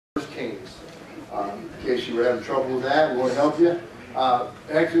Kings. In case you were having trouble with that, we want to help you.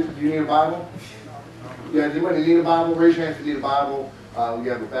 Actually, do you need a Bible? Yeah, anybody need a Bible? Raise your hand if you need a Bible. We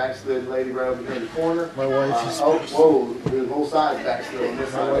have a backslid lady right over here in the corner. My wife is whoa, there's both sides backslid on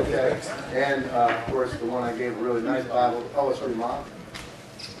this side, okay. And, of course, the one I gave a really nice Bible. Oh, it's for your mom?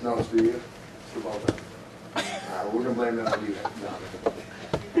 No, it's for you. It's for both of them. All right, well, we're going to blame them on you. No.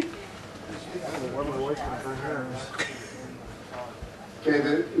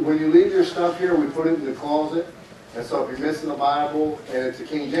 Okay, when you leave your stuff here, we put it in the closet. And so if you're missing a Bible, and it's a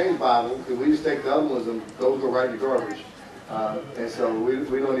King James Bible, because we just take the other ones and those go right in the garbage. And so we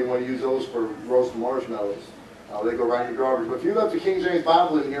don't even want to use those for roast marshmallows. They go right in the garbage. But if you left the King James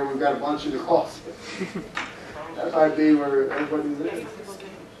Bible in here, we've got a bunch in the closet. That might be where everybody's in.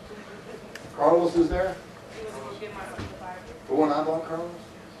 Carlos is there? The one I bought, Carlos?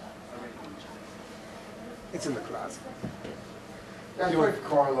 It's in the closet. That's right for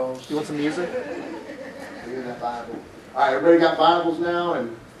Carlos. You want some music? Reading that Bible. All right, everybody got Bibles now,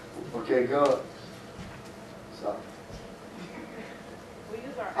 and okay, good. So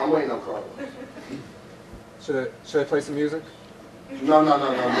I'm waiting on Carlos. Should I play some music? No.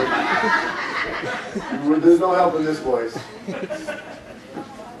 There's no help in this voice.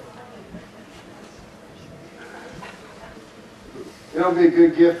 You know, it'd be a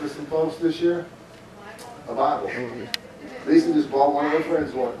good gift for some folks this year. A Bible. Lisa just bought one of her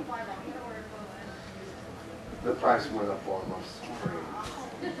friends one. The price went up almost.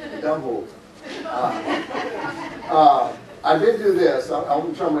 Doubled. I did do this.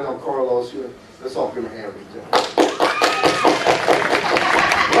 I'm trying to wait on Carlos here. Let's all give him a hand.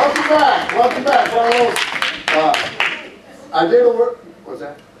 Welcome back, Carlos. I did order. What's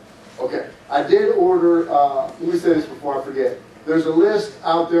that? Okay. I did order. Let me say this before I forget. There's a list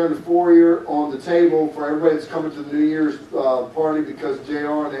out there in the foyer on the table for everybody that's coming to the New Year's party because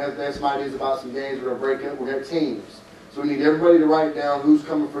JR and they have some ideas about some games we're going to break up. We're going to have teams. So we need everybody to write down who's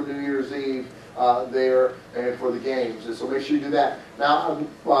coming for New Year's Eve there and for the games. And so make sure you do that. Now,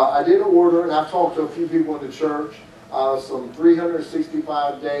 I did order, and I've talked to a few people in the church, some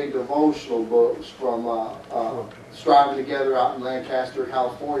 365-day devotional books from Striving Together out in Lancaster,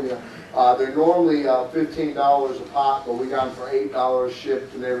 California. They're normally $15 a pop, but we got them for $8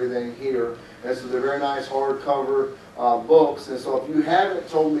 shipped and everything here. And so they're very nice hardcover books. And so if you haven't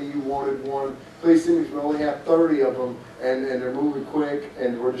told me you wanted one, please send me. We only have 30 of them, and they're moving quick.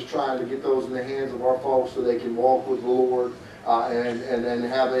 And we're just trying to get those in the hands of our folks so they can walk with the Lord and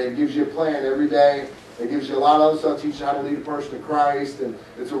have it gives you a plan every day. It gives you a lot of other stuff, teaches you how to lead a person to Christ, and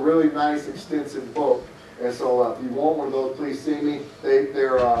it's a really nice, extensive book. And so if you want one of those, please see me.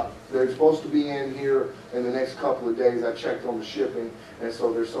 They're supposed to be in here in the next couple of days. I checked on the shipping, and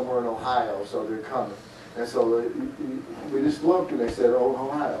so they're somewhere in Ohio, so they're coming. And so we just looked, and they said, oh,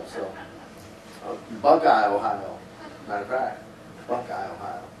 Ohio. So Buckeye, Ohio. Matter of fact, Buckeye,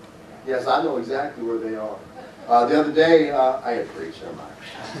 Ohio. Yes, I know exactly where they are. The other day, I had preached, never mind.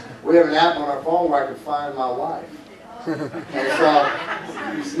 We have an app on our phone where I can find my wife. And so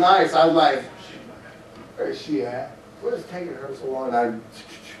it's nice. I was like, where's she at? What is taking her so long?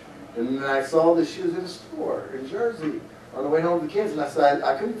 And then I saw that she was in a store in Jersey on the way home with the kids. And I said,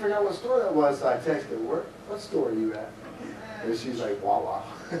 I couldn't figure out what store that was. So I texted her, what store are you at? And she's like, Wawa.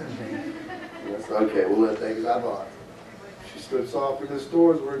 I said, okay, we'll let that because I bought it. She stood soft in the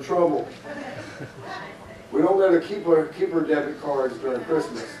stores. We're in trouble. We don't let her keep her debit cards during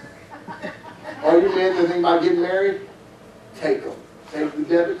Christmas. All you men that think about getting married, take them. Take the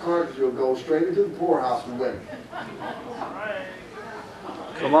debit card because you'll go straight into the poorhouse and win.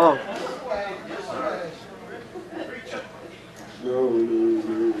 Come on.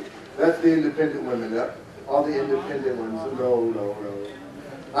 No. That's the independent women. All the independent ones. No.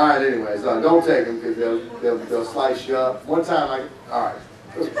 All right, anyways, don't take them because they'll slice you up. One time, all right,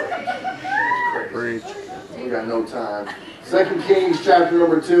 let's preach. We got no time. 2 Kings chapter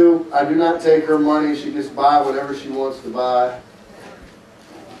number 2. I do not take her money. She just buy whatever she wants to buy.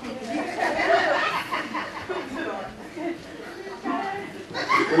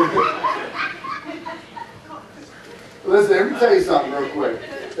 Listen, let me tell you something real quick.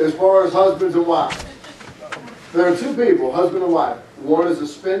 As far as husbands and wives, there are two people, husband and wife. One is a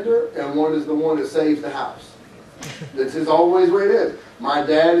spender, and one is the one that saves the house. This is always the way it is. My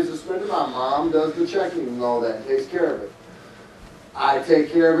dad is a spender. My mom does the checking and all that, takes care of it. I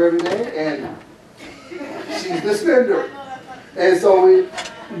take care of everything, and she's the spender. And so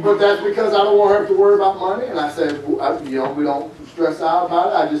but that's because I don't want her to worry about money. And I said, we don't stress out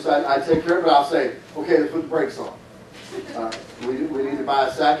about it. I take care of it. I'll say, okay, let's put the brakes on. We need to buy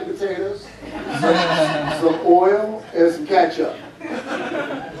a sack of potatoes, some oil, and some ketchup.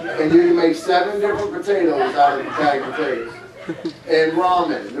 and you can make 7 different potatoes out of the bag of potatoes. And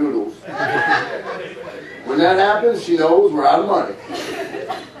ramen noodles. When that happens, she knows we're out of money.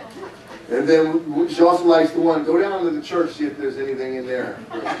 And then she also likes the one, go down to the church, see if there's anything in there.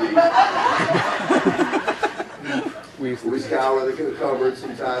 We scour the cupboard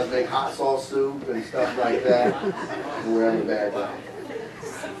sometimes, make hot sauce soup and stuff like that. And we're having a bad time.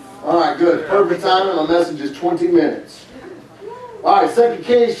 All right, good. Perfect timing. My message is 20 minutes. All right, 2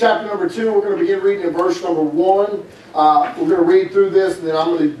 Kings chapter number 2. We're going to begin reading in verse number 1. We're going to read through this, and then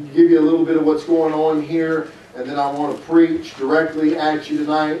I'm going to give you a little bit of what's going on here. And then I want to preach directly at you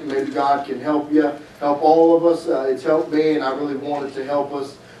tonight. Maybe God can help you, help all of us. It's helped me, and I really wanted to help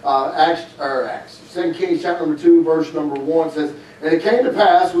us. 2 Kings chapter number 2, verse number 1 says, And it came to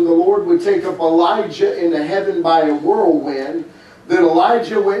pass, when the Lord would take up Elijah into heaven by a whirlwind, that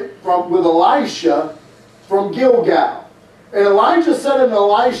Elijah went with Elisha from Gilgal. And Elijah said unto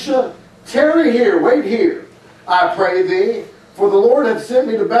Elisha, Tarry here, wait here, I pray thee, for the Lord hath sent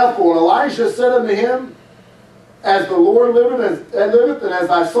me to Bethel. And Elisha said unto him, As the Lord liveth, and as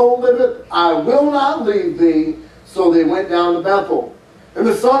thy soul liveth, I will not leave thee. So they went down to Bethel. And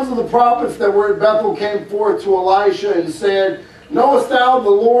the sons of the prophets that were at Bethel came forth to Elisha and said, Knowest thou the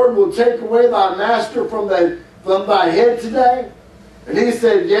Lord will take away thy master from thy head today? And he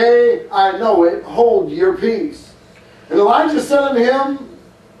said, Yea, I know it. Hold your peace. And Elijah said unto him,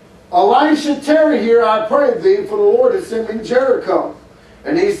 Elisha, tarry here, I pray thee, for the Lord has sent me to Jericho.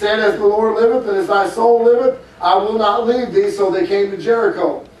 And he said, As the Lord liveth, and as thy soul liveth, I will not leave thee. So they came to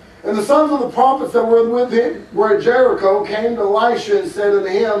Jericho. And the sons of the prophets that were with him were at Jericho came to Elisha and said unto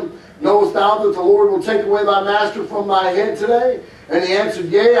him, Knowest thou that the Lord will take away thy master from thy head today? And he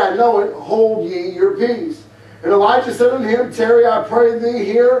answered, Yea, I know it. Hold ye your peace. And Elijah said unto him, Tarry, I pray thee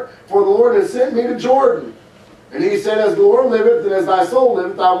here, for the Lord has sent me to Jordan. And he said, As the Lord liveth, and as thy soul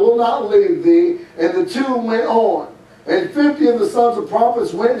liveth, I will not leave thee. And the two went on. And 50 of the sons of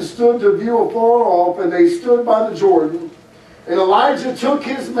prophets went and stood to view afar off, and they stood by the Jordan. And Elijah took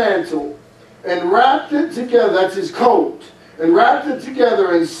his mantle and wrapped it together, that's his coat, and wrapped it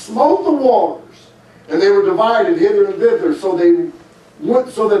together and smote the waters. And they were divided hither and thither, so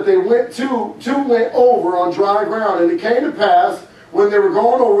that they went over on dry ground. And it came to pass, when they were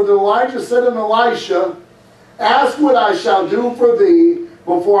gone over, that Elijah said unto Elisha, Ask what I shall do for thee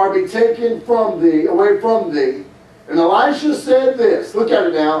before I be taken away from thee. And Elisha said this, look at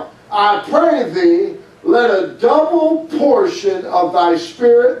it now, I pray thee, let a double portion of thy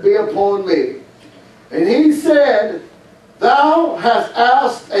spirit be upon me. And he said, Thou hast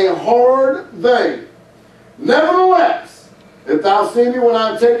asked a hard thing. Nevertheless, if thou see me when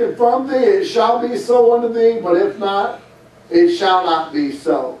I am taken from thee, it shall be so unto thee, but if not, it shall not be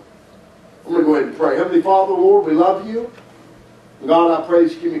so. I'm going to go ahead and pray. Heavenly Father, Lord, we love you. God, I pray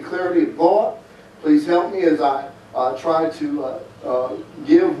that you give me clarity of thought. Please help me as I try to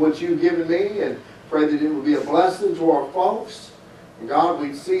give what you've given me, and pray that it will be a blessing to our folks. And God,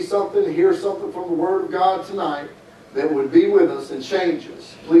 we'd see something, hear something from the Word of God tonight that would be with us and change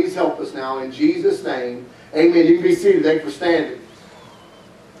us. Please help us now in Jesus' name. Amen. You can be seated. Thank you for standing.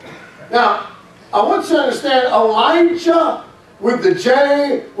 Now, I want you to understand, Elijah with the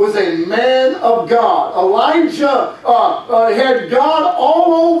J was a man of God. Elijah had God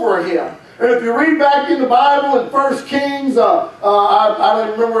all over him. And if you read back in the Bible in 1 Kings, I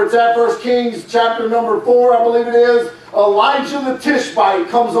don't remember where it's at, 1 Kings chapter number 4, I believe it is, Elijah the Tishbite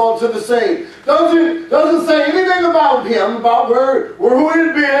comes onto the scene. Doesn't say anything about him, about who he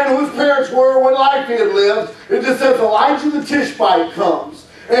had been, who his parents were, what life he had lived. It just says Elijah the Tishbite comes.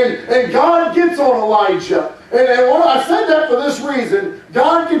 And God gets on Elijah. And I said that for this reason.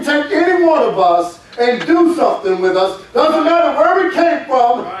 God can take any one of us and do something with us. Doesn't matter where we came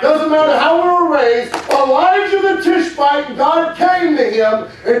from. Doesn't matter how we were raised. Elijah the Tishbite, God came to him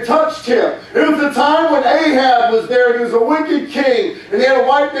and touched him. It was the time when Ahab was there, and he was a wicked king. And he had a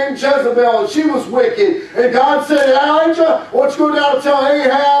wife named Jezebel, and she was wicked. And God said, Elijah, I want you to go down and tell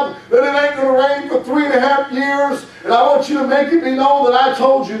Ahab that it ain't going to rain for 3.5 years. And I want you to make it be known that I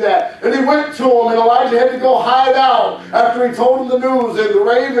told you that. And he went to him, and Elijah had to go hide out after he told him the news. And the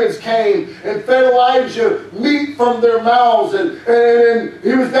ravens came and fed Elijah meat from their mouths. And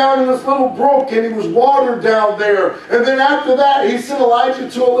he was down in this little brook, and he was watered down there. And then after that, he sent Elijah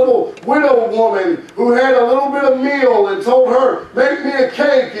to a little widow woman who had a little bit of meal and told her, make me a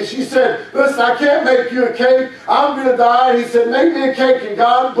cake. And she said, listen, I can't make you a cake. I'm going to die. And he said, make me a cake. And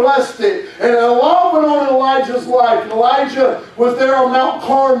God blessed it. And a lot went on in Elijah. Elijah's life. And Elijah was there on Mount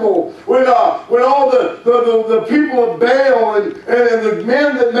Carmel when all the people of Baal and the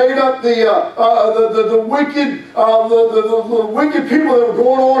men that made up the wicked people that were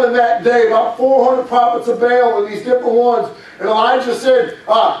going on in that day, about 400 prophets of Baal and these different ones. And Elijah said,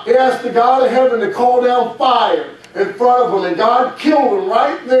 he asked the God of heaven to call down fire in front of him, and God killed him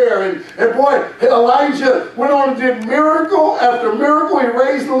right there. And boy, Elijah went on and did miracle after miracle. He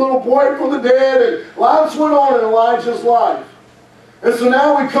raised the little boy from the dead, and lots went on in Elijah's life. And so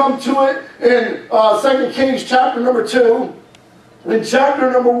now we come to it in 2 Kings chapter number 2. In chapter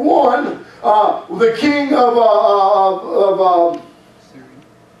number 1, the king of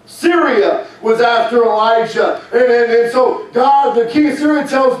Syria was after Elijah. And so God, the king of Syria,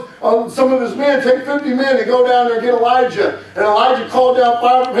 tells some of his men, take 50 men and go down there and get Elijah. And Elijah called down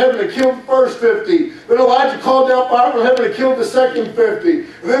fire from heaven and killed the first 50. Then Elijah called down fire from heaven and killed the second 50. And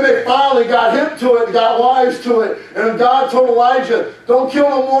then they finally got hip to it and got wise to it. And God told Elijah, don't kill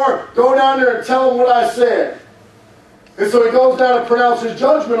no more. Go down there and tell them what I said. And so he goes down and pronounces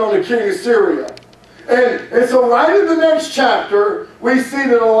judgment on the king of Syria. And so right in the next chapter, we see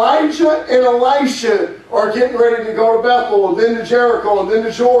that Elijah and Elisha are getting ready to go to Bethel, and then to Jericho, and then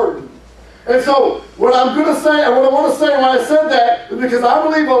to Jordan. And so what I'm going to say, and what I want to say when I said that, is because I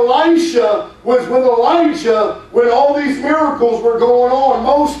believe Elisha was with Elijah when all these miracles were going on,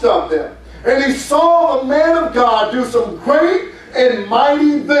 most of them. And he saw the man of God do some great and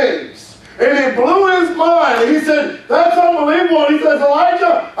mighty things. And it blew his mind. And he said, that's unbelievable. And he says,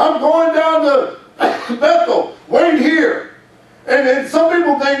 Elijah, I'm going down to Bethel, wait here. And some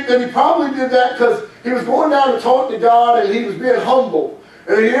people think that he probably did that because he was going down to talk to God and he was being humble.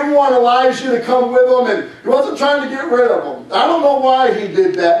 And he didn't want Elisha to come with him, and he wasn't trying to get rid of him. I don't know why he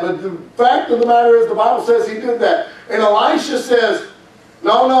did that, but the fact of the matter is the Bible says he did that. And Elisha says,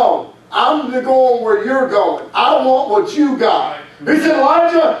 no, I'm going where you're going. I want what you got. He said,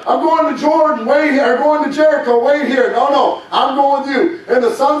 Elijah, I'm going to Jordan, wait here. I'm going to Jericho, wait here. No, I'm going with you. And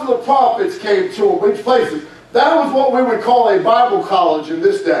the sons of the prophets came to him, which places? That was what we would call a Bible college in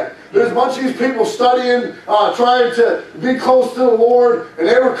this day. There's a bunch of these people studying, trying to be close to the Lord, and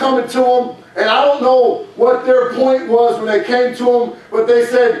they were coming to him. And I don't know what their point was when they came to him, but they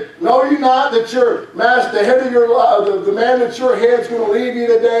said, know you not that your master, the head of your the man at your head is going to leave you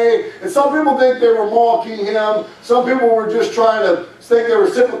today. And some people think they were mocking him. Some people were just trying to think they were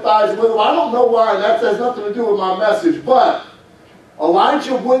sympathizing with him. I don't know why, and that has nothing to do with my message. But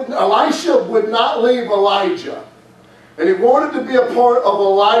Elisha would not leave Elijah. And he wanted to be a part of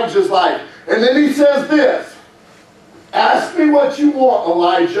Elijah's life. And then he says this, ask me what you want,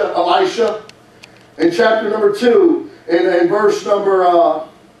 Elisha. In chapter number 2, in verse number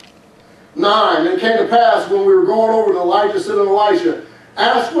 9, it came to pass when we were going over to Elijah, said to Elisha,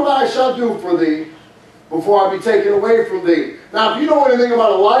 ask what I shall do for thee before I be taken away from thee. Now, if you know anything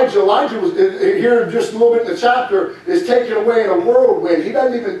about Elijah was, here just a little bit in the chapter, is taken away in a whirlwind. He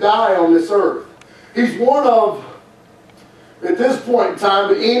doesn't even die on this earth. He's one of, at this point in time,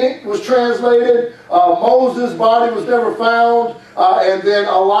 but Enoch was translated, Moses' body was never found, and then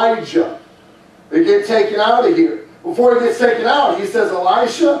Elijah. They get taken out of here. Before he gets taken out, he says,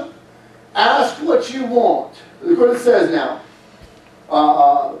 Elisha, ask what you want. Look what it says now.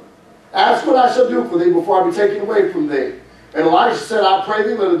 Ask what I shall do for thee before I be taken away from thee. And Elisha said, I pray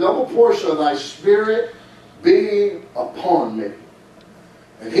thee, let a double portion of thy spirit be upon me.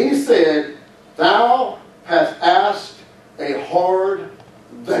 And he said, thou hast asked a hard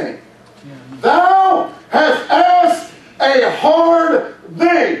thing. Thou hast asked a hard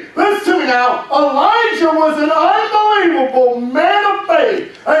thing. Listen to me now. Elijah was an unbelievable man of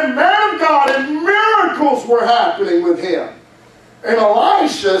faith, a man of God, and miracles were happening with him. And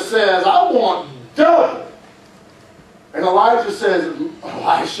Elisha says, I want double. And Elijah says,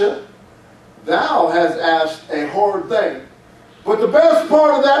 Elisha, thou hast asked a hard thing. But the best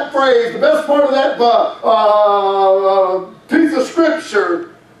part of that phrase, the best part of that piece of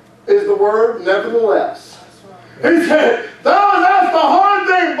scripture is the word nevertheless. He said, thou hast asked a hard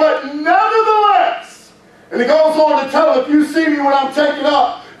thing, but nevertheless. And he goes on to tell him, if you see me when I'm taken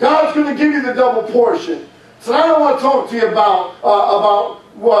up, God's going to give you the double portion. So I don't want to talk to you about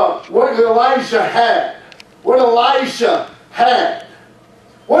what Elisha had. What Elisha had.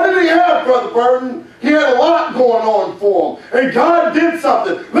 What did he have, Brother Burton? He had a lot going on for him. And God did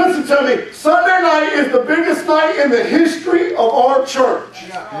something. Listen to me. Sunday night is the biggest night in the history of our church.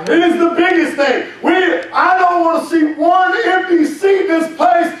 It is the biggest thing. I don't want to see one empty seat in this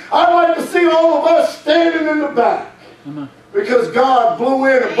place. I'd like to see all of us standing in the back. Because God blew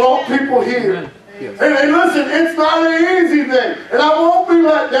in and brought people here. Yes. And listen, it's not an easy thing. And I won't be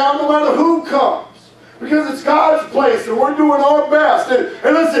let down no matter who comes. Because it's God's place and we're doing our best.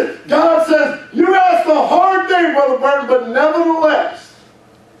 And listen, God says, you asked a hard thing, Brother Burton, but nevertheless,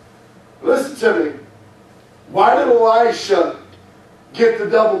 listen to me. Why did Elisha get the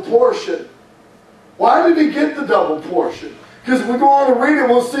double portion? Why did he get the double portion? Because if we go on and read it,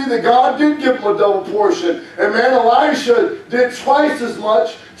 we'll see that God did give him a double portion. And man, Elisha did twice as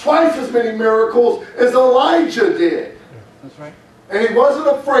much, twice as many miracles as Elijah did. That's right. And he wasn't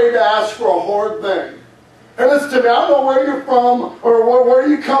afraid to ask for a hard thing. And listen to me, I don't know where you're from, or where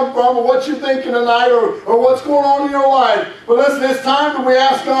you come from, or what you're thinking tonight, or what's going on in your life. But listen, it's time that we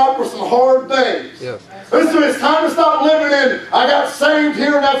ask God for some hard things. Yes. Listen, it's time to stop living in, I got saved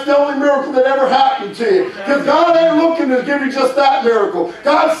here and that's the only miracle that ever happened to you. Because God ain't looking to give you just that miracle.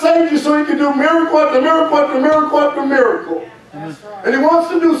 God saved you so He can do miracle after miracle after miracle after miracle. And He wants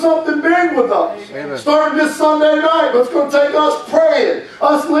to do something big with us. Amen. Starting this Sunday night, but it's going to take us praying,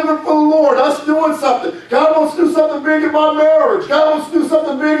 us living for the Lord, us doing something. God wants to do something big in my marriage. God wants to do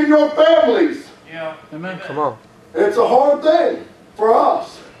something big in your families. Yeah. Amen. Come on. And it's a hard thing for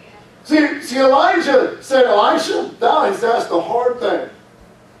us. See, Elijah said, Elisha, thou hast asked a hard thing.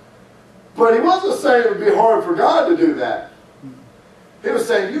 But he wasn't saying it would be hard for God to do that. He was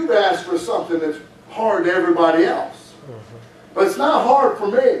saying, you've asked for something that's hard to everybody else. But it's not hard for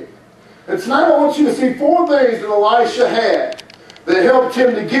me. And tonight I want you to see 4 things that Elisha had that helped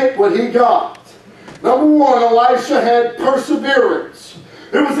him to get what he got. Number 1, Elisha had perseverance.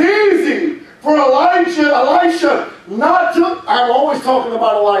 It was easy for Elisha not to... I'm always talking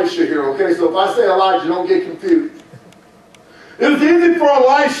about Elisha here, okay? So if I say Elijah, don't get confused. It was easy for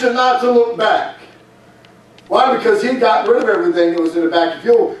Elisha not to look back. Why? Because he got rid of everything that was in the back. If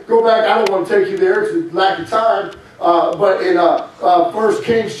you'll go back, I don't want to take you there, it's a lack of time. But in 1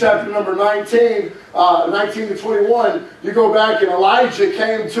 Kings chapter number 19, 19 to 21, you go back and Elijah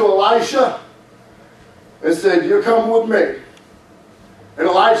came to Elisha and said, you're coming with me. And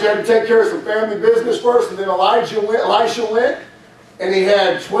Elijah had to take care of some family business first, and then Elisha went, and he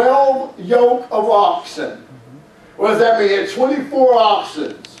had 12 yoke of oxen. What does that mean? He had 24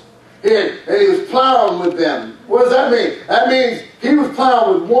 oxen. And he was plowing with them. What does that mean? That means he was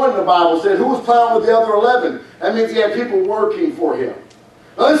plowing with one, the Bible said. Who was plowing with the other 11? That means he had people working for him.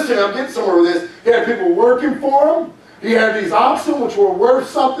 Now listen to me, I'm getting somewhere with this. He had people working for him. He had these oxen, which were worth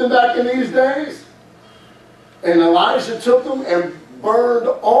something back in these days. And Elijah took them and burned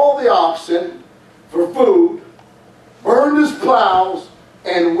all the oxen for food, burned his plows,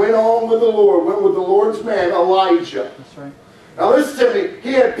 and went on with the Lord. Went with the Lord's man, Elijah. That's right. Now listen to me,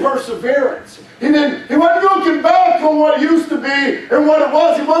 he had perseverance. He wasn't looking back on what it used to be and what it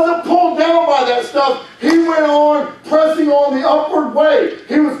was. He wasn't pulled down by that stuff. He went on pressing on the upward way.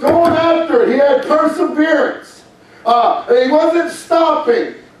 He was going after it. He had perseverance. He wasn't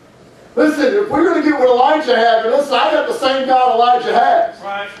stopping. Listen, if we're going to get what Elijah had, and listen, I got the same God Elijah has.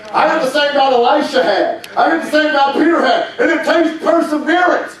 Right. I got the same God Elisha had. I got the same God Peter had. And it takes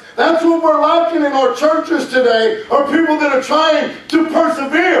perseverance. That's what we're lacking in our churches today, are people that are trying to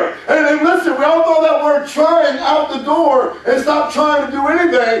persevere. And listen, we all throw that word trying out the door and stop trying to do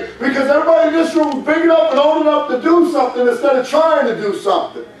anything, because everybody in this room is big enough and old enough to do something instead of trying to do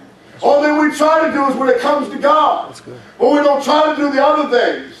something. All that we try to do is when it comes to God. But we don't try to do the other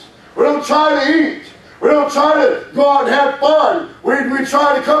things. We don't try to eat. We don't try to go out and have fun. We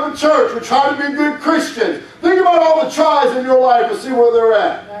try to come to church. We try to be good Christians. Think about all the tries in your life and see where they're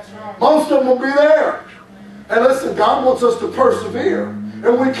at. Most of them will be there. And listen, God wants us to persevere.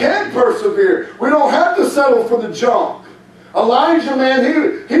 And we can persevere. We don't have to settle for the junk. Elijah, man,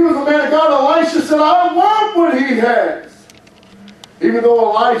 he was a man of God. Elisha said, I want what he has. Even though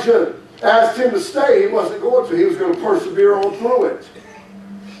Elijah asked him to stay, he wasn't going to. He was going to persevere on through it.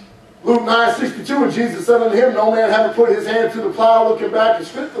 Luke 9:62, and Jesus said unto him, no man having put his hand to the plow looking back is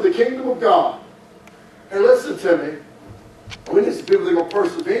fit for the kingdom of God. And listen to me. We need some people that are going to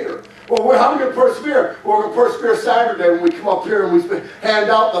persevere. Well, how are we going to persevere? Well, we're going to persevere Saturday when we come up here and we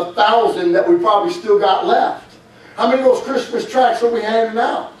hand out the 1,000 that we probably still got left. How many of those Christmas tracts are we handing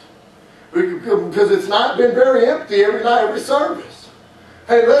out? Because it's not been very empty every night, every service.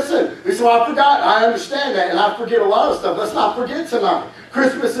 Hey, listen, you say, well, I forgot. I understand that, and I forget a lot of stuff. Let's not forget tonight.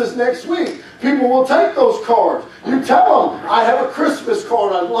 Christmas is next week. People will take those cards. You tell them, I have a Christmas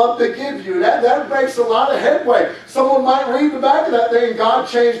card I'd love to give you. That makes a lot of headway. Someone might read the back of that thing and God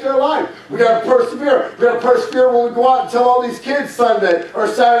changed their life. We got to persevere. We got to persevere when we go out and tell all these kids Sunday or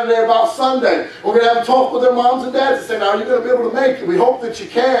Saturday about Sunday. We're going to have a talk with their moms and dads and say, now you're going to be able to make it. We hope that you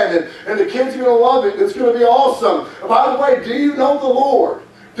can. And the kids are going to love it. It's going to be awesome. And by the way, do you know the Lord?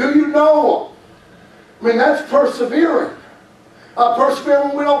 Do you know Him? I mean, that's persevering. Persevere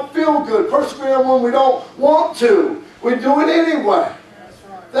when we don't feel good. Persevere when we don't want to. We do it anyway.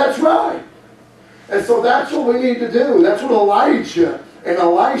 That's right. And so that's what we need to do. That's what Elijah and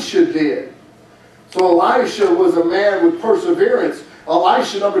Elisha did. So Elisha was a man with perseverance.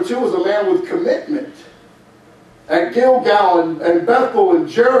 Elisha, number 2, was a man with commitment. At Gilgal and Bethel and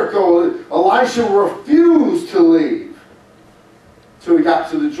Jericho, Elisha refused to leave until he got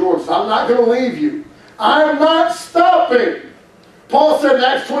to the Jordan. So I'm not going to leave you. I'm not stopping. Paul said in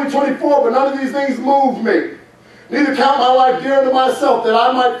Acts 20:24, but none of these things move me. Neither count my life dear unto myself, that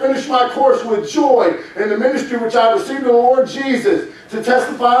I might finish my course with joy in the ministry which I received of the Lord Jesus, to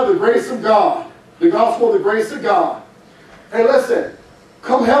testify of the grace of God, the gospel of the grace of God. Hey, listen,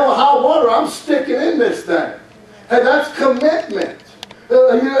 come hell or high water, I'm sticking in this thing. Hey, that's commitment.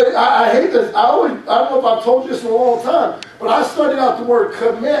 I hate this. I don't know if I've told you this in a long time, but I studied out the word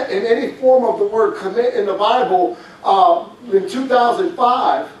commit in any form of the word commit in the Bible in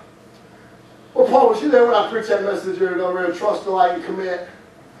 2005. Well, Paul, was you there when I preached that message here? Trust, delight, and commit.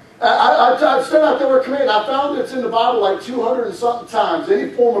 I studied out the word commit, and I found it's in the Bible like 200 and something times.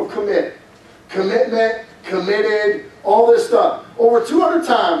 Any form of commit. Commitment, committed, all this stuff. Over 200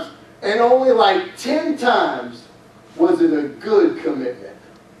 times, and only like 10 times was it a good commitment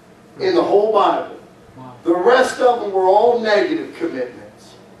in the whole Bible. Wow. The rest of them were all negative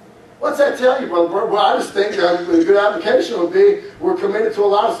commitments. What's that tell you, Brother Bert? Well, I just think a good application would be we're committed to a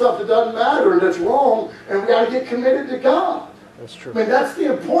lot of stuff that doesn't matter and that's wrong, and we got to get committed to God. That's true. I mean, that's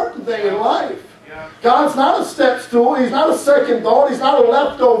the important thing in life. Yeah. God's not a step stool. He's not a second thought. He's not a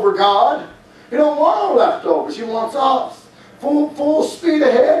leftover God. He don't want no leftovers. He wants us. Full speed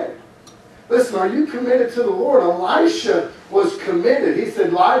ahead. Listen, are you committed to the Lord? Elisha was committed. He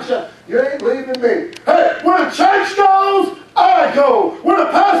said, Elijah, you ain't leaving me. Hey, where the church goes, I go. Where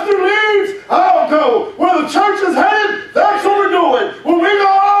the pastor leads, I'll go. Where the church is headed, that's what we're doing. When we go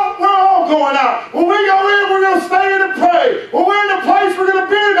out, we're all going out. When we go in, we're going to stay in and pray. When we're in a place, we're going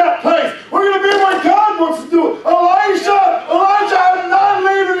to be in that place. We're going to be where God wants to do it. Elijah, I'm not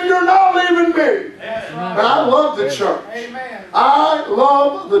leaving you. You're not leaving me. And I love the church. Amen. I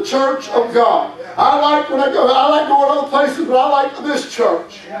love the church of God. I like going other places, but I like this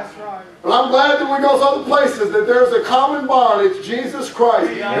church. That's right. But I'm glad that we go to other places, that there's a common bond. It's Jesus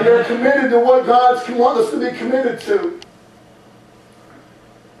Christ. Yeah. And they're committed to what God wants us to be committed to.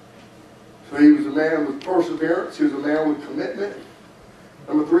 So he was a man with perseverance. He was a man with commitment.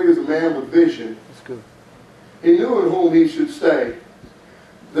 Number 3, he was a man with vision. That's good. He knew in whom he should stay.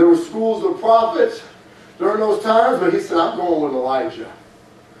 There were schools of prophets during those times, but he said, I'm going with Elijah.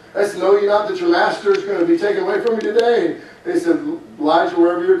 I said, know ye not that your master is going to be taken away from you today? And they said, Elijah,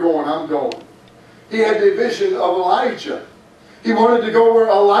 wherever you're going, I'm going. He had the vision of Elijah. He wanted to go where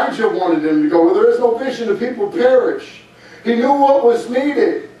Elijah wanted him to go. Where there is no vision, the people perish. He knew what was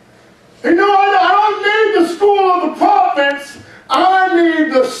needed. He knew, I don't need the school of the prophets. I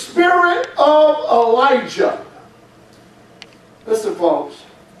need the spirit of Elijah. Listen, folks.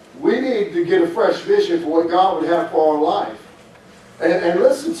 We need to get a fresh vision for what God would have for our life. And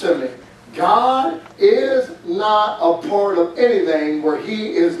listen to me. God is not a part of anything where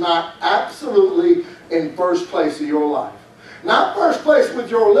He is not absolutely in first place in your life. Not first place with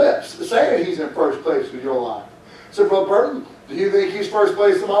your lips, saying He's in first place with your life. So, Brother Burton, do you think He's first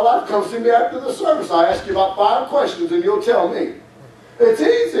place in my life? Come see me after the service. I ask you about 5 questions and you'll tell me. It's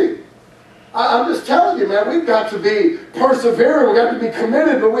easy. I'm just telling you, man, we've got to be persevering. We've got to be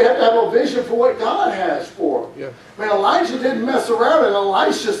committed, but we have to have a vision for what God has for us. Yeah. Man, Elijah didn't mess around, and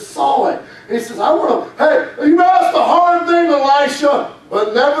Elisha saw it. He says, I want to, hey, you asked the hard thing, Elisha,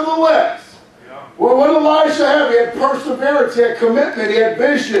 but nevertheless. Yeah. Well, what did Elisha have? He had perseverance, he had commitment, he had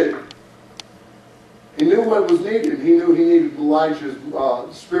vision. He knew what was needed. He knew he needed Elijah's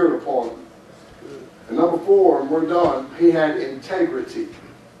spirit upon him. And number 4, and we're done, he had integrity.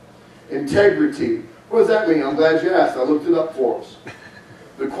 Integrity. What does that mean? I'm glad you asked. I looked it up for us.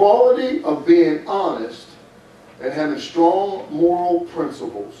 The quality of being honest and having strong moral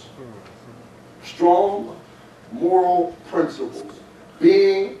principles. Strong moral principles.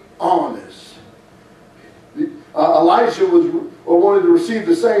 Being honest. Elisha wanted to receive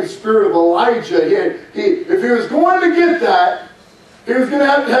the same spirit of Elijah. If he was going to get that, he was going to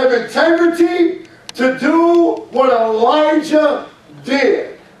have integrity to do what Elijah did.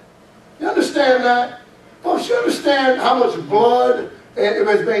 You understand that? Folks, you understand how much blood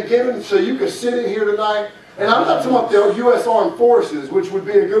has been given so you can sit in here tonight? And I'm not talking about the U.S. Armed Forces, which would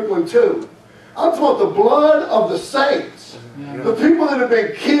be a good one too. I'm talking about the blood of the saints. The people that have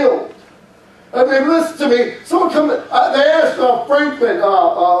been killed. I mean, listen to me. Someone come. They asked Franklin.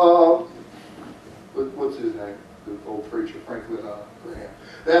 What's his name? The old old preacher, Franklin Graham.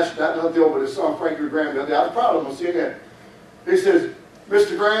 That's not the old, but his son Franklin Graham. I was proud of him on CNN. He says,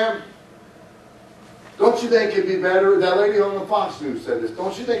 Mr. Graham, don't you think it'd be better, that lady on the Fox News said this,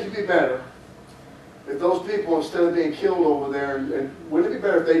 don't you think it'd be better if those people, instead of being killed over there, and wouldn't it be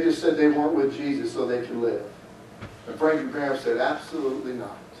better if they just said they weren't with Jesus so they can live? And Franklin Graham said, absolutely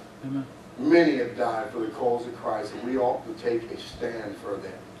not. Amen. Many have died for the cause of Christ, and we ought to take a stand for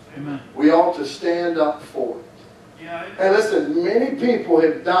them. Amen. We ought to stand up for it. Yeah, and listen, many people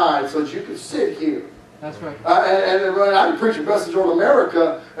have died so that you could sit here. That's right. And I can preach a message on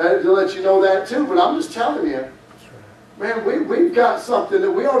America to let you know that too, but I'm just telling you, man, we've got something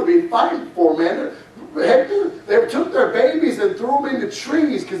that we ought to be fighting for, man. They took their babies and threw them into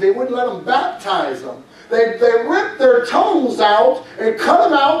trees because they wouldn't let them baptize them. They ripped their tongues out and cut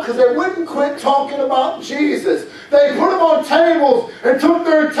them out because they wouldn't quit talking about Jesus. They put them on tables and took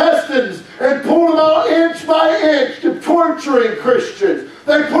their intestines and pulled them out inch by inch to torturing Christians.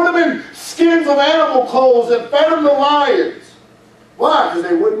 They put them in skins of animal clothes and fed them to lions. Why? Because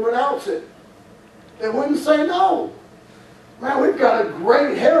they wouldn't renounce it. They wouldn't say no. Man, we've got a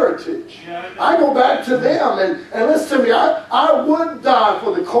great heritage. I go back to them, and listen to me, I would die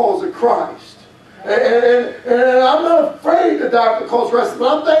for the cause of Christ. And I'm not afraid to die for the cause of Christ,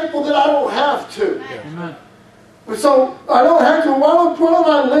 but I'm thankful that I don't have to. Amen. So I don't have to. Why don't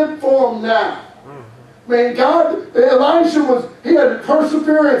I live for Him now? I mean, God, Elisha he had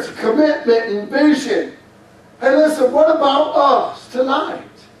perseverance, commitment, and vision. And listen, what about us tonight?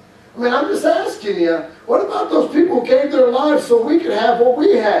 I mean, I'm just asking you, what about those people who gave their lives so we could have what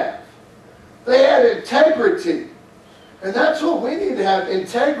we have? They had integrity. And that's what we need to have,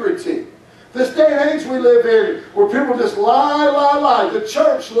 integrity. This day and age we live in, where people just lie. The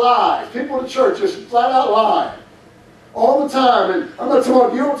church lies. People in the church just flat out lie. All the time. And I'm not talking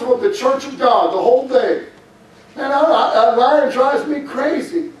about you, I'm talking about the church of God, the whole thing. Man, lying drives me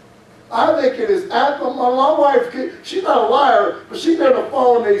crazy. I think it is, my wife, she's not a liar, but she got on the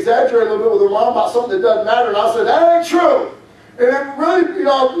phone and exaggerate a little bit with her mom about something that doesn't matter, and I said, that ain't true. And it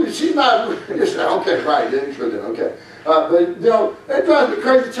really, she's not, okay, right, it ain't true then, okay. But, it drives me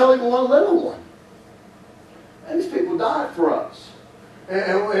crazy to tell even one little one. And these people died for us. And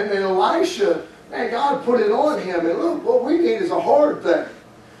Elisha, man, God put it on him, and look, what we need is a hard thing.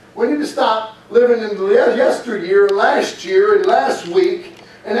 We need to stop living in the yesteryear, last year, and last week,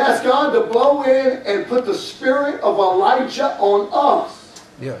 and ask God to blow in and put the spirit of Elijah on us.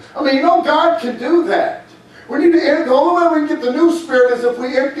 Yes. I mean, God can do that. We need to, the only way we can get the new spirit is if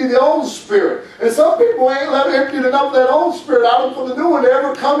we empty the old spirit. And some people ain't emptied enough of that old spirit out for the new one to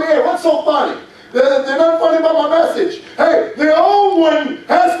ever come in. What's so funny? They're not funny about my message. Hey, the old one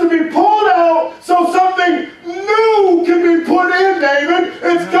has to be pulled out so something new can be put in, David.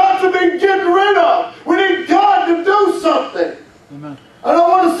 It's got to be getting rid of. We need God to do something. Amen. I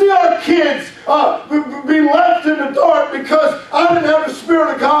don't want to see our kids be left in the dark because I didn't have the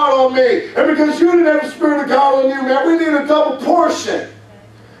Spirit of God on me. And because you didn't have the Spirit of God on you, man, we need a double portion.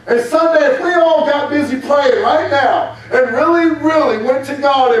 And Sunday, if we all got busy praying right now and really went to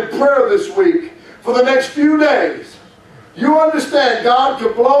God in prayer this week for the next few days, you understand God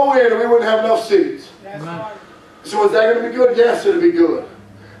could blow in and we wouldn't have enough seats. Amen. So is that going to be good? Yes, it'll be good.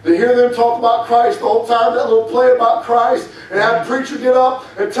 To hear them talk about Christ the whole time, that little play about Christ, and have the preacher get up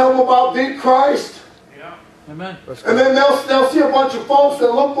and tell them about the Christ. Yeah. Amen. And then they'll see a bunch of folks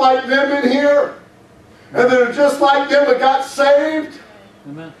that look like them in here, and that are just like them that got saved.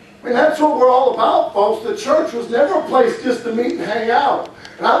 Amen. I mean, that's what we're all about, folks. The church was never a place just to meet and hang out.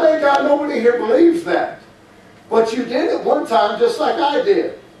 And I thank God nobody here believes that. But you did it one time just like I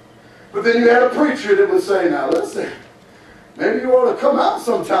did. But then you had a preacher that would say, now listen, maybe you ought to come out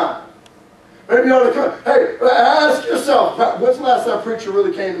sometime. Maybe you ought to come. Hey, ask yourself, when's the last time a preacher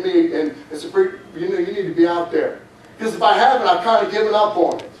really came to me and said, you need to be out there? Because if I haven't, I've kind of given up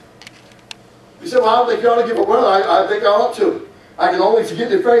on it. You say, well, I don't think you ought to give up. Well, I think I ought to. I can only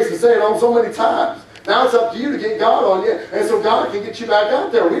get in your face and say it on so many times. Now it's up to you to get God on you, and so God can get you back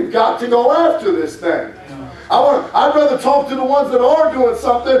out there. We've got to go after this thing. I'd rather talk to the ones that are doing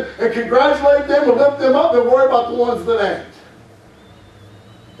something and congratulate them and lift them up than worry about the ones that ain't.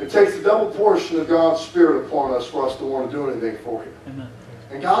 It takes a double portion of God's Spirit upon us for us to want to do anything for Him. Amen.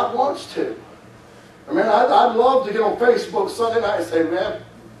 And God wants to. I mean, I'd love to get on Facebook Sunday night and say, man,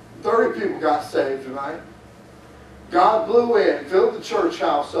 30 people got saved tonight. God blew in, filled the church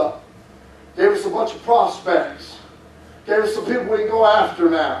house up, gave us a bunch of prospects, gave us some people we can go after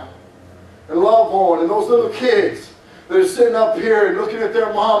now and love on. And those little kids that are sitting up here and looking at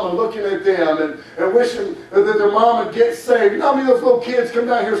their mom and looking at them and wishing that their mom would get saved. You know how many of those little kids come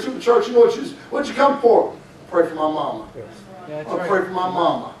down here to the church and know what you come for? Pray for my mama. Yes. Yeah, that's I'll right. pray for my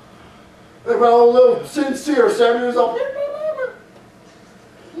mama. Look at my old little sincere 7 years old. Pray for my mama.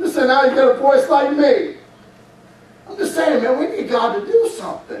 I'm just saying, now you got a voice like me. I'm just saying, man, we need God to do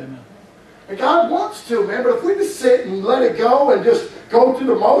something. Amen. And God wants to, man, but if we just sit and let it go and just go through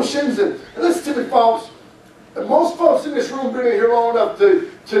the motions, and listen to me, folks, and most folks in this room have been in here long enough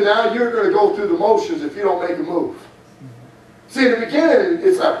to now you're going to go through the motions if you don't make a move. See, in the beginning,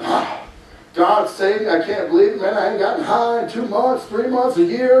 it's like, wow, God saved me, I can't believe it, man, I ain't gotten high in 2 months, 3 months, a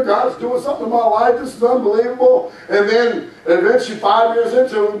year, God's doing something in my life, this is unbelievable. And then eventually 5 years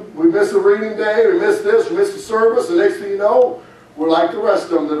into it, we miss a reading day, we miss this, we miss the service, and next thing you know, we're like the rest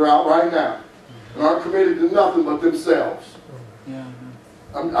of them that are out right now and aren't committed to nothing but themselves. Yeah.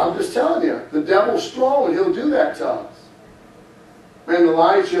 I'm just telling you, the devil's strong and he'll do that to us. Man,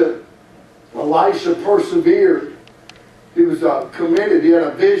 Elisha persevered. He was committed. He had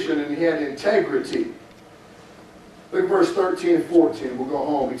a vision and he had integrity. Look at verse 13 and 14. We'll go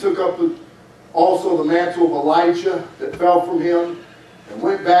home. He took up also the mantle of Elijah that fell from him and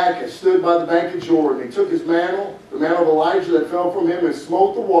went back and stood by the bank of Jordan. He took his mantle, the mantle of Elijah that fell from him, and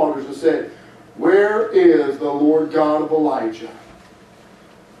smote the waters and said, "Where is the Lord God of Elijah?"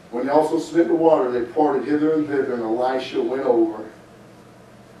 When they also smitten the water, they parted hither and thither, and Elisha went over.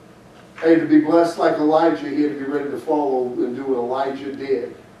 Hey, to be blessed like Elijah, he had to be ready to follow and do what Elijah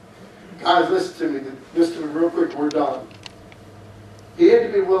did. Guys, listen to me. Listen to me real quick. We're done. He had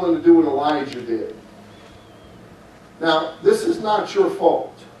to be willing to do what Elijah did. Now, this is not your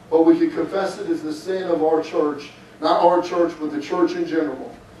fault, but we can confess it as the sin of our church. Not our church, but the church in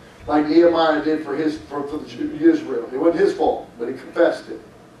general. Like Nehemiah did for Israel. It wasn't his fault, but he confessed it.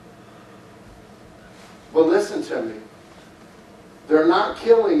 But listen to me. They're not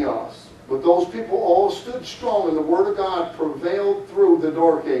killing us. But those people all stood strong and the Word of God prevailed through the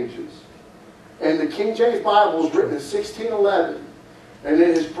Dark Ages. And the King James Bible was written in 1611. And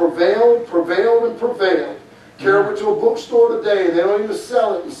it has prevailed, and prevailed. Carol went to a bookstore today and they don't even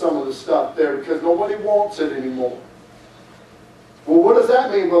sell it in some of the stuff there because nobody wants it anymore. Well, what does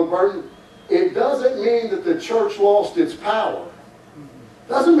that mean, Brother Burton? It doesn't mean that the church lost its power.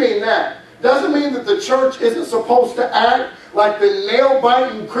 Doesn't mean that. Doesn't mean that the church isn't supposed to act like the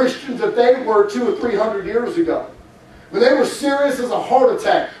nail-biting Christians that they were 200 or 300 years ago. When they were serious as a heart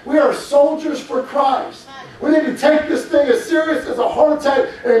attack. We are soldiers for Christ. We need to take this thing as serious as a heart attack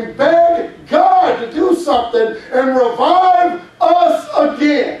and beg God to do something and revive us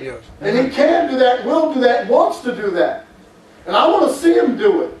again. Yes. And He can do that, will do that, wants to do that. And I want to see Him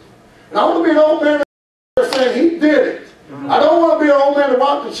do it. And I want to be an old man saying He did it. I don't want to be an old man in a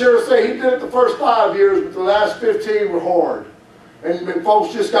rocking chair and say He did it the first 5 years, but the last 15 were hard. And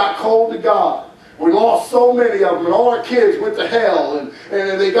folks just got cold to God. We lost so many of them, and all our kids went to hell, and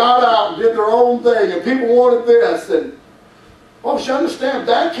they got out and did their own thing, and people wanted this. And folks, you understand,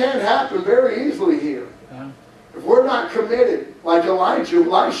 that can't happen very easily here. If we're not committed, like Elisha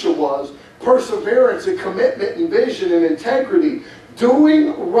was, perseverance and commitment and vision and integrity,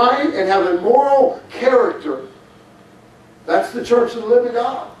 doing right and having moral character. That's the church of the living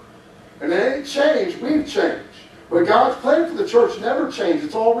God. And it ain't changed, we've changed. But God's plan for the church never changed.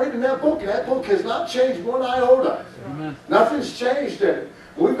 It's all written in that book, and that book has not changed one iota. Amen. Nothing's changed in it.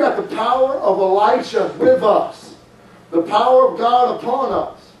 We've got the power of Elisha with us. The power of God upon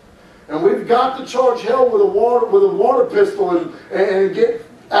us. And we've got to charge hell with a water pistol and get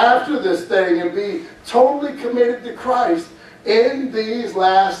after this thing and be totally committed to Christ in these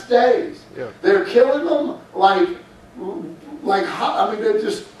last days. Yeah. They're killing them they're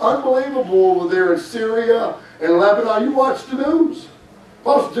just unbelievable over there in Syria and Lebanon. You watch the news.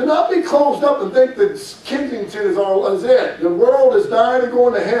 Folks, do not be closed up and think that Kensington is it. The world is dying and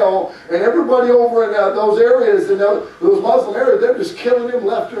going to hell, and everybody over in those areas, in those Muslim areas, they're just killing them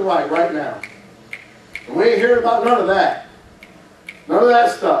left and right now. And we ain't hearing about none of that. None of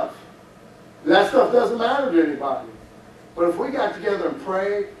that stuff. That stuff doesn't matter to anybody. But if we got together and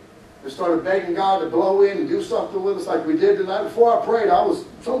prayed, and started begging God to blow in and do something with us like we did tonight. Before I prayed,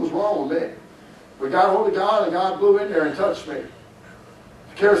 something was wrong with me. We got a hold of God and God blew in there and touched me.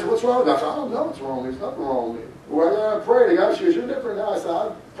 Kara said, "What's wrong with you?" I said, "I don't know what's wrong with me. There's nothing wrong with me." Well, I prayed. She goes, "You're different now." I said,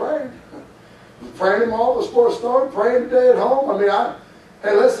 "I prayed." I was praying him all before I started, praying today at home.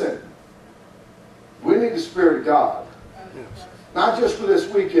 Hey, listen. We need the Spirit of God. Not just for this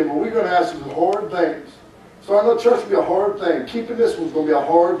weekend, but we're going to have some hard things. Starting the church will be a hard thing. Keeping this one's going to be a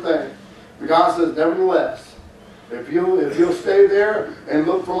hard thing. But God says, nevertheless, if you'll stay there and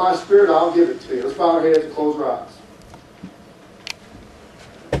look for my Spirit, I'll give it to you. Let's bow our heads and close our eyes.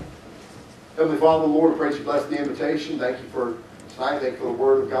 Heavenly Father, Lord, I pray that you bless the invitation. Thank you for tonight. Thank you for the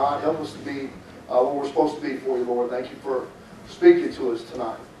Word of God. Help us to be what we're supposed to be for you, Lord. Thank you for speaking to us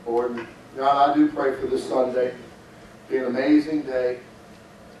tonight, Lord. And God, I do pray for this Sunday. Be an amazing day.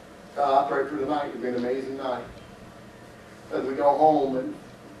 God, I pray for tonight to be an amazing night. As we go home and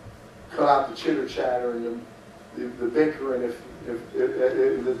cut out the chitter chatter and the bickering if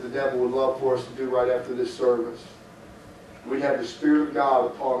the devil would love for us to do right after this service. We have the Spirit of God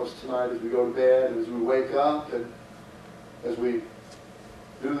upon us tonight as we go to bed, as we wake up, and as we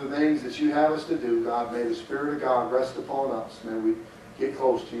do the things that you have us to do. God, may the Spirit of God rest upon us. May we get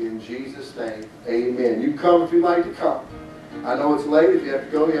close to you in Jesus' name. Amen. You can come if you'd like to come. I know it's late. If you have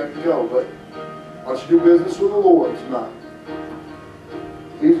to go, you have to go. But why don't you do business with the Lord tonight?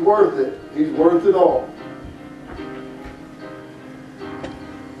 He's worth it. He's worth it all.